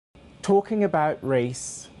Talking about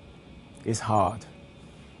race is hard.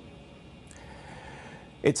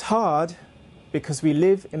 It's hard because we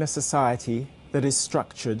live in a society that is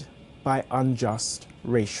structured by unjust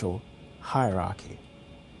racial hierarchy.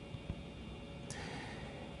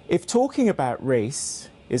 If talking about race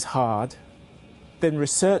is hard, then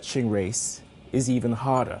researching race is even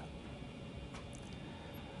harder.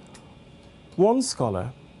 One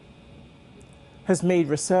scholar has made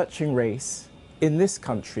researching race in this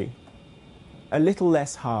country a little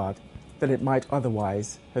less hard than it might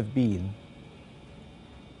otherwise have been.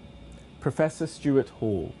 Professor Stuart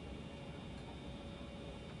Hall.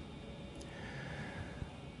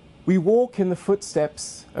 We walk in the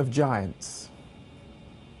footsteps of giants,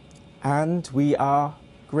 and we are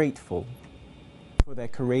grateful for their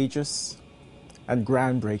courageous and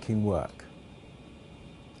groundbreaking work.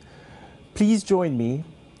 Please join me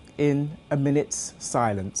in a minute's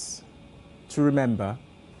silence to remember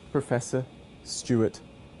Professor Stuart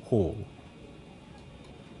Hall.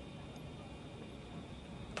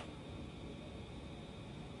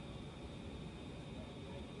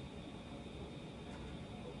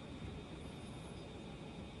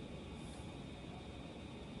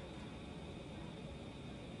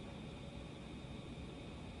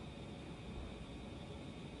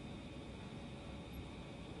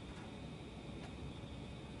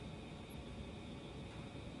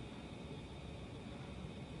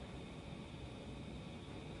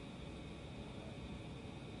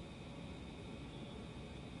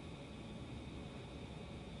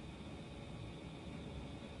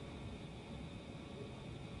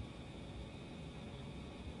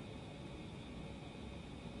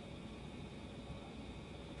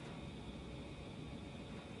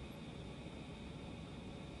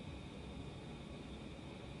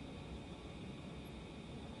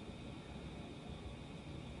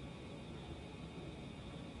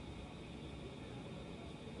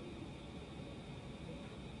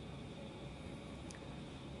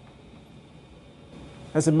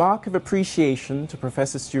 As a mark of appreciation to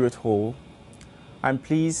Professor Stuart Hall, I'm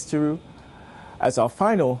pleased to, as our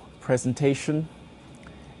final presentation,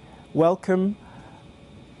 welcome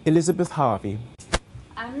Elizabeth Harvey.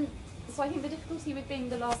 So I think the difficulty with being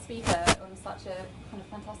the last speaker on such a kind of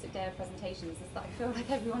fantastic day of presentations is that I feel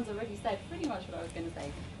like everyone's already said pretty much what I was going to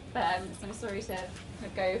say. But so I'm sorry to kind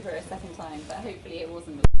of go over it a second time, but hopefully it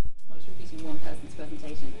wasn't not just repeating one person's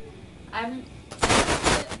presentation.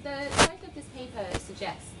 The title of this paper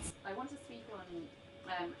suggests I want to speak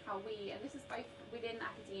on how we, and this is both within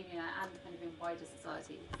academia and kind of in wider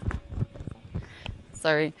society.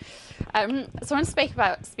 Sorry. So I want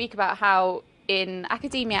to speak about how in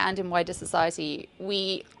academia and in wider society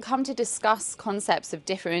we come to discuss concepts of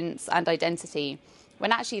difference and identity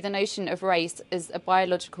when actually the notion of race is a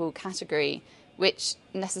biological category which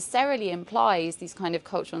necessarily implies these kind of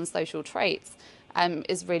cultural and social traits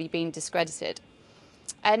is really being discredited.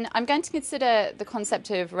 And I'm going to consider the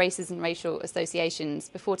concept of races and racial associations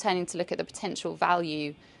before turning to look at the potential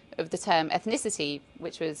value of the term ethnicity,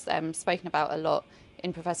 which was spoken about a lot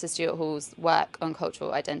in Professor Stuart Hall's work on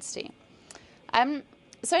cultural identity.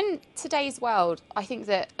 So in today's world, I think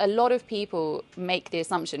that a lot of people make the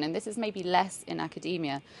assumption, and this is maybe less in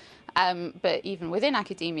academia, but even within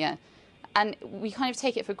academia, and we kind of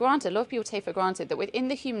take it for granted, a lot of people take for granted that within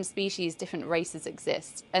the human species, different races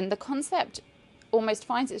exist. And the concept almost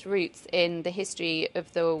finds its roots in the history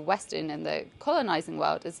of the Western and the colonizing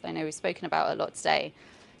world, as I know we've spoken about a lot today,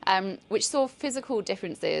 which saw physical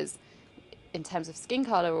differences in terms of skin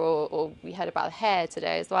color, or we heard about hair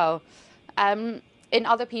today as well, in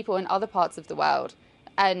other people in other parts of the world,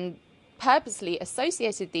 and purposely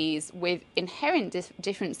associated these with inherent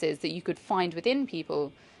differences that you could find within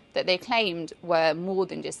people that they claimed were more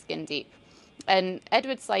than just skin deep. And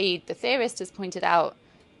Edward Said, the theorist, has pointed out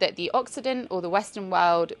that the Occident or the Western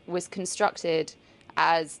world was constructed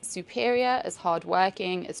as superior, as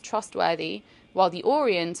hardworking, as trustworthy, while the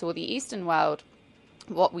Orient or the Eastern world,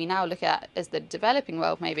 what we now look at as the developing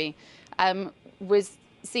world maybe, was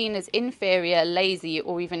seen as inferior, lazy,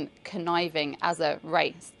 or even conniving as a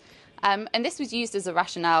race. And this was used as a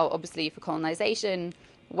rationale, obviously, for colonization,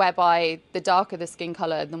 whereby the darker the skin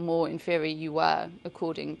colour, the more inferior you were,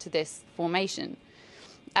 according to this formation.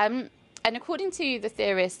 And according to the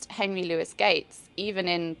theorist Henry Louis Gates, even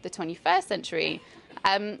in the 21st century,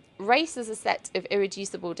 race as a set of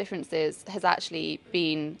irreducible differences has actually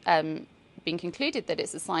been concluded that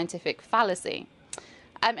it's a scientific fallacy.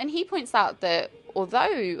 And he points out that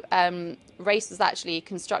although race was actually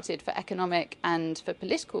constructed for economic and for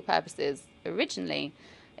political purposes originally,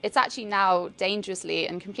 it's actually now dangerously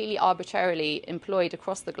and completely arbitrarily employed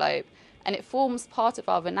across the globe and it forms part of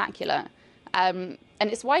our vernacular. And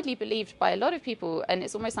it's widely believed by a lot of people, and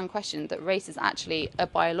it's almost unquestioned, that race is actually a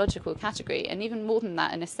biological category, and even more than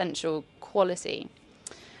that, an essential quality.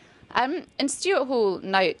 And Stuart Hall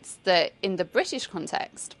notes that in the British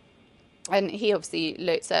context, and he obviously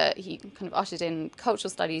he kind of ushered in cultural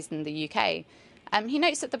studies in the UK, he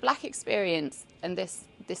notes that the black experience, and this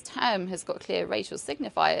term has got clear racial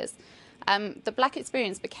signifiers, the black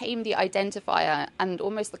experience became the identifier and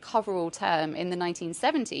almost the coverall term in the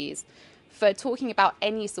 1970s for talking about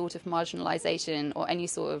any sort of marginalisation or any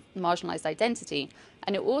sort of marginalised identity.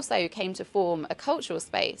 And it also came to form a cultural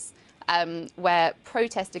space where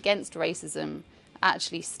protest against racism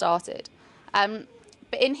actually started.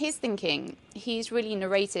 But in his thinking, he's really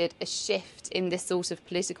narrated a shift in this sort of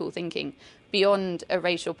political thinking beyond a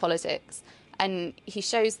racial politics. And he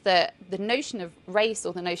shows that the notion of race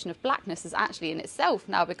or the notion of blackness has actually in itself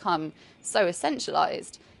now become so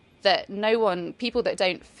essentialised that people that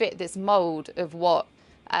don't fit this mould of what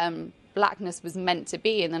blackness was meant to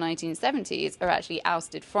be in the 1970s are actually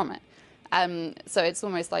ousted from it. So it's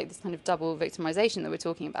almost like this kind of double victimisation that we're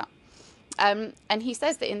talking about. And he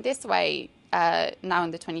says that in this way, now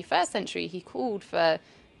in the 21st century, he called for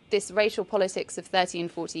this racial politics of 30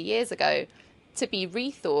 and 40 years ago to be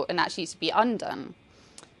rethought and actually to be undone.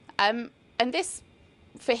 And this,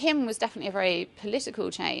 for him, was definitely a very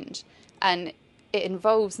political change. And it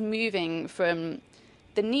involves moving from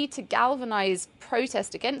the need to galvanise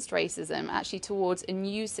protest against racism actually towards a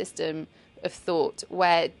new system of thought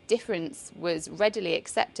where difference was readily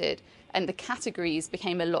accepted and the categories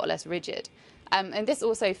became a lot less rigid. And this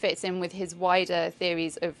also fits in with his wider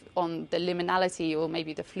theories on the liminality or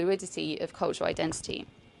maybe the fluidity of cultural identity.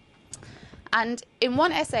 And in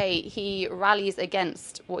one essay, he rallies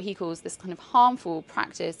against what he calls this kind of harmful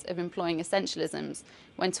practice of employing essentialisms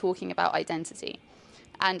when talking about identity.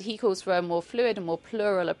 And he calls for a more fluid and more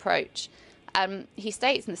plural approach. He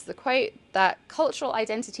states, and this is a quote, that cultural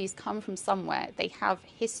identities come from somewhere. They have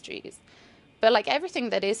histories. But like everything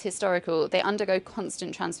that is historical, they undergo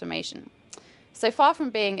constant transformation. So far from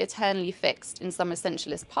being eternally fixed in some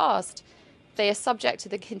essentialist past, they are subject to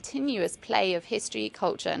the continuous play of history,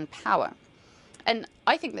 culture, and power. And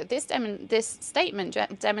I think that this statement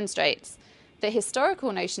demonstrates that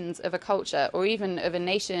historical notions of a culture or even of a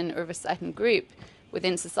nation or of a certain group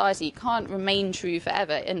within society can't remain true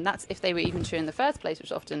forever. And that's if they were even true in the first place,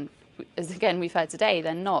 which often, as again we've heard today,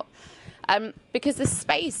 they're not. Because the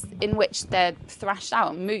space in which they're thrashed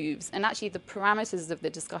out moves, and actually the parameters of the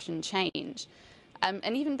discussion change.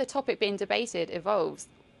 And even the topic being debated evolves.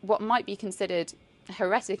 What might be considered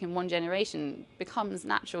heretic in one generation becomes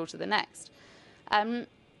natural to the next.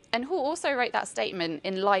 And Hall also wrote that statement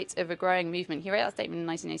in light of a growing movement. He wrote that statement in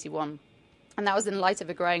 1981, and that was in light of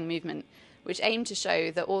a growing movement which aimed to show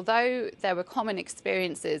that although there were common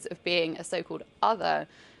experiences of being a so-called other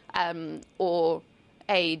or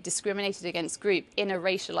a discriminated against group in a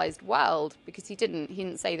racialized world, because he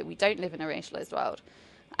didn't say that we don't live in a racialized world,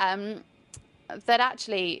 that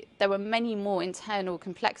actually there were many more internal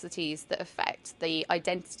complexities that affect the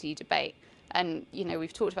identity debate. And,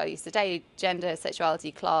 we've talked about these today: gender,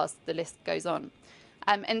 sexuality, class, the list goes on.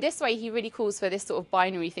 And this way, he really calls for this sort of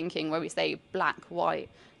binary thinking where we say black, white,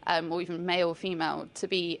 or even male, female, to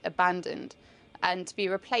be abandoned and to be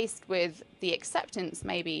replaced with the acceptance,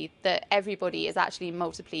 maybe, that everybody is actually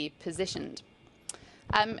multiply positioned.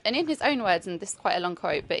 And in his own words, and this is quite a long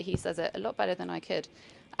quote, but he says it a lot better than I could.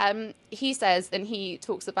 He says, and he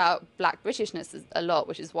talks about black Britishness a lot,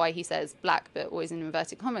 which is why he says black, but always in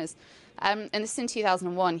inverted commas. And this is in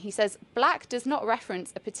 2001. He says, black does not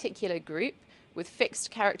reference a particular group with fixed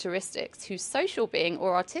characteristics whose social being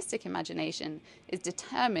or artistic imagination is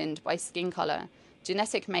determined by skin colour,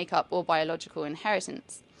 genetic makeup, or biological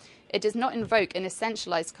inheritance. It does not invoke an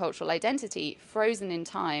essentialised cultural identity frozen in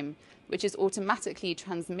time, which is automatically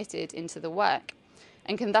transmitted into the work,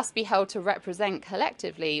 and can thus be held to represent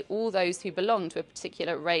collectively all those who belong to a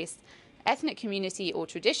particular race, ethnic community, or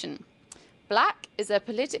tradition. Black is a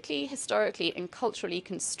politically, historically, and culturally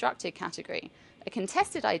constructed category, a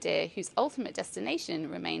contested idea whose ultimate destination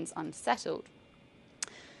remains unsettled.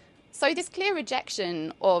 So this clear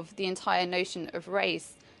rejection of the entire notion of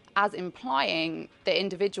race as implying that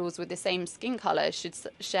individuals with the same skin colour should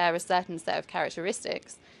share a certain set of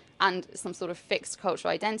characteristics and some sort of fixed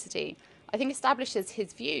cultural identity, I think establishes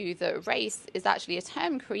his view that race is actually a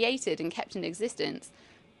term created and kept in existence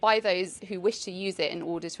by those who wish to use it in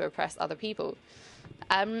order to oppress other people.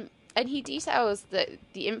 And he details that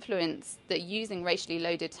the influence that using racially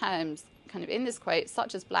loaded terms, kind of in this quote,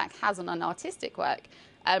 such as black, has on an artistic work,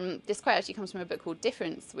 This quote actually comes from a book called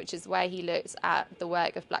Difference, which is where he looked at the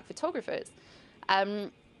work of black photographers.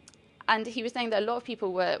 And he was saying that a lot of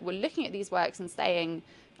people were looking at these works and saying,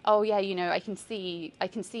 oh yeah, I can see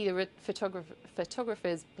the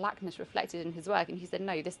photographer's blackness reflected in his work. And he said,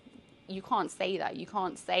 no, you can't say that. You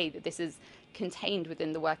can't say that this is contained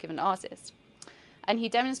within the work of an artist. And he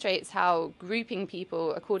demonstrates how grouping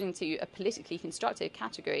people according to a politically constructed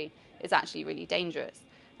category is actually really dangerous.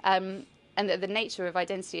 And that the nature of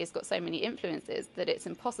identity has got so many influences that it's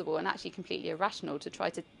impossible and actually completely irrational to try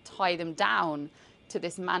to tie them down to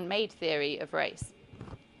this man-made theory of race.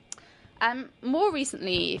 More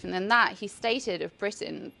recently, even than that, he stated of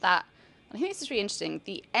Britain that, and I think this is really interesting,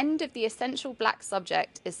 the end of the essential black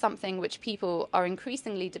subject is something which people are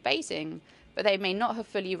increasingly debating, but they may not have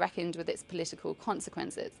fully reckoned with its political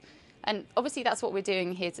consequences. And obviously that's what we're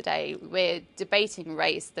doing here today. We're debating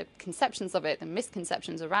race, the conceptions of it, the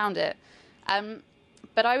misconceptions around it.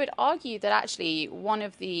 But I would argue that actually one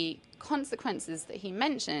of the consequences that he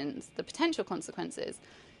mentions, the potential consequences,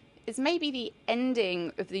 is maybe the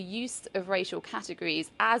ending of the use of racial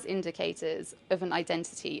categories as indicators of an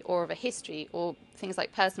identity or of a history or things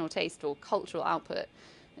like personal taste or cultural output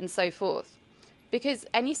and so forth. Because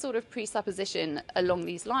any sort of presupposition along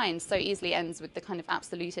these lines so easily ends with the kind of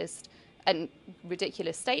absolutist and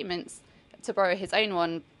ridiculous statements. To borrow his own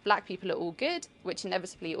one, black people are all good, which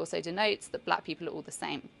inevitably also denotes that black people are all the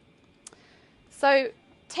same. So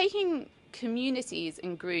taking communities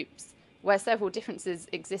and groups where several differences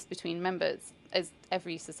exist between members, as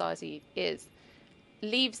every society is,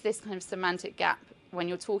 leaves this kind of semantic gap when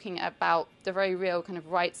you're talking about the very real kind of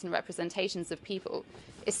rights and representations of people,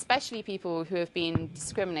 especially people who have been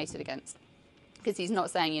discriminated against. Because he's not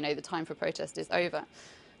saying, the time for protest is over.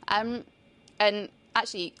 And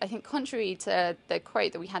actually, I think contrary to the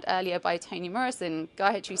quote that we had earlier by Toni Morrison,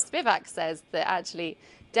 Gayatri Spivak says that actually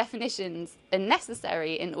definitions are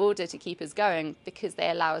necessary in order to keep us going because they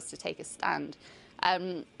allow us to take a stand.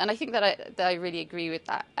 And I think that I really agree with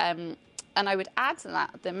that. And I would add to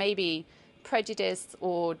that maybe prejudice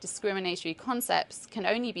or discriminatory concepts can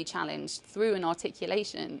only be challenged through an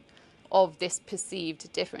articulation of this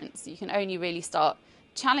perceived difference. You can only really start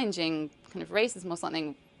challenging kind of racism or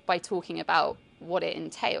something by talking about what it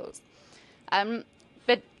entails.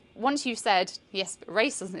 But once you've said, yes, but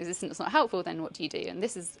race doesn't exist and it's not helpful, then what do you do? And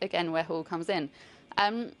this is, again, where Hall comes in.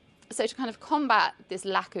 So to kind of combat this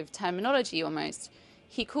lack of terminology almost,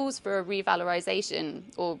 he calls for a revalorization,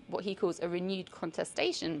 or what he calls a renewed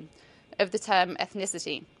contestation of the term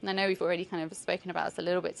ethnicity. And I know we've already kind of spoken about this a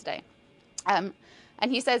little bit today. And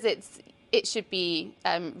he says it should be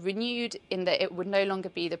renewed in that it would no longer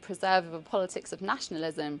be the preserve of a politics of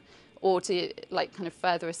nationalism or to kind of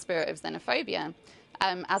further a spirit of xenophobia,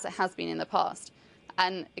 as it has been in the past.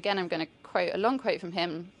 And again, I'm going to quote a long quote from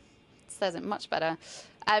him. It says it much better.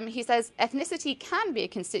 He says, ethnicity can be a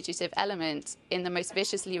constitutive element in the most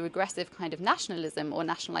viciously regressive kind of nationalism or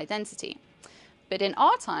national identity. But in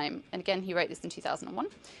our time, and again, he wrote this in 2001,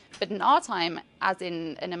 but in our time, as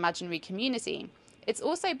in an imaginary community, it's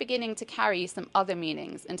also beginning to carry some other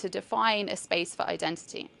meanings and to define a space for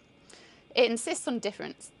identity. It insists on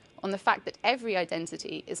difference, on the fact that every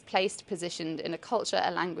identity is placed, positioned in a culture,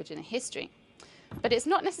 a language, and a history. But it's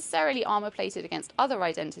not necessarily armor-plated against other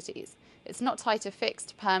identities. It's not tied to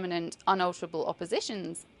fixed, permanent, unalterable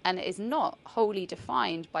oppositions, and it is not wholly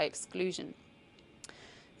defined by exclusion.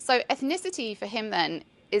 So ethnicity for him then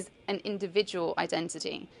is an individual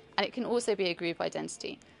identity, and it can also be a group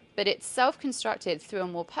identity, but it's self-constructed through a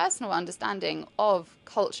more personal understanding of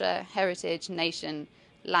culture, heritage, nation,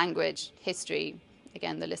 language, history.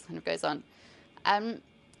 Again, the list kind of goes on.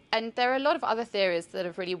 And there are a lot of other theorists that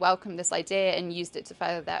have really welcomed this idea and used it to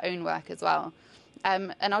further their own work as well.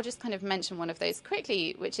 And I'll just kind of mention one of those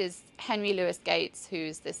quickly, which is Henry Louis Gates,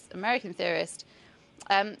 who's this American theorist.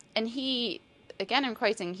 And he, again, I'm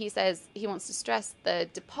quoting, he says he wants to stress the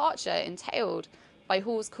departure entailed by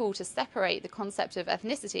Hall's call to separate the concept of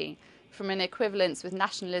ethnicity from an equivalence with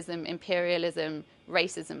nationalism, imperialism,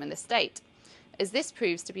 racism, and the state, as this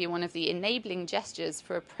proves to be one of the enabling gestures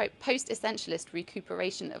for a post-essentialist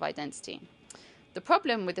recuperation of identity. The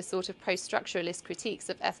problem with the sort of post-structuralist critiques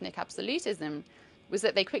of ethnic absolutism was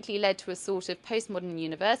that they quickly led to a sort of postmodern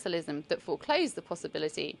universalism that foreclosed the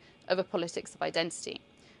possibility of a politics of identity,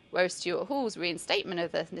 whereas Stuart Hall's reinstatement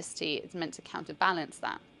of ethnicity is meant to counterbalance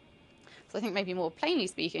that. So I think maybe more plainly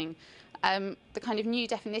speaking, the kind of new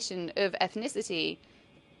definition of ethnicity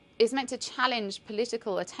is meant to challenge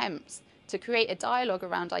political attempts to create a dialogue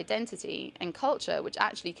around identity and culture which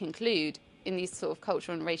actually conclude in these sort of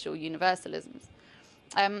cultural and racial universalisms.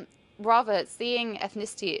 rather, seeing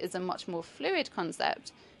ethnicity as a much more fluid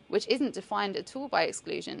concept, which isn't defined at all by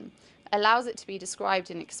exclusion, allows it to be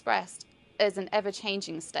described and expressed as an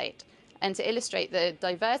ever-changing state, and to illustrate the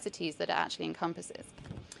diversities that it actually encompasses.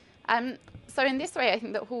 So in this way, I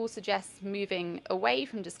think that Hall suggests moving away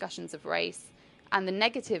from discussions of race and the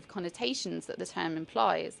negative connotations that the term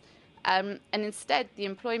implies, and instead the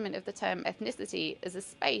employment of the term ethnicity as a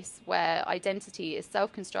space where identity is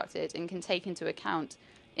self-constructed and can take into account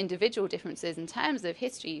individual differences in terms of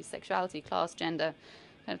history, sexuality, class, gender,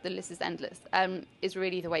 kind of the list is endless, is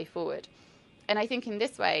really the way forward. And I think in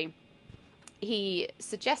this way, he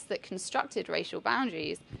suggests that constructed racial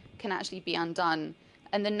boundaries can actually be undone,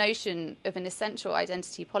 and the notion of an essential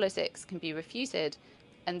identity politics can be refuted,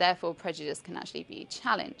 and therefore prejudice can actually be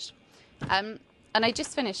challenged. And I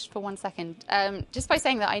just finished for 1 second, just by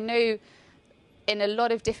saying that I know in a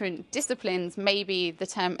lot of different disciplines, maybe the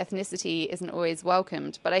term ethnicity isn't always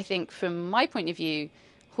welcomed, but I think from my point of view,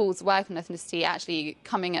 Hall's work on ethnicity, actually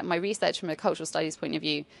coming at my research from a cultural studies point of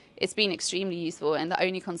view, it's been extremely useful, and the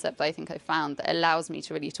only concept I think I've found that allows me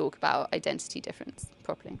to really talk about identity difference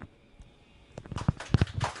properly.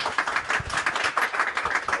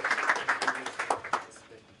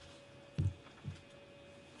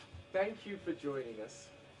 Thank you for joining us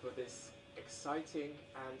for this exciting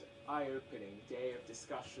and eye-opening day of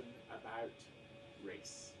discussion about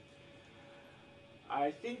race.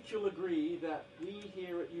 I think you'll agree that we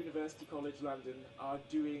here at University College London are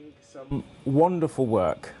doing some wonderful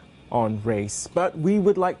work on race, but we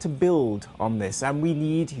would like to build on this, and we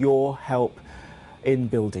need your help in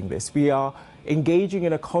building this. We are engaging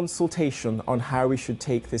in a consultation on how we should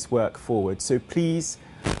take this work forward, so please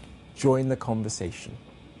join the conversation.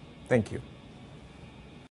 Thank you.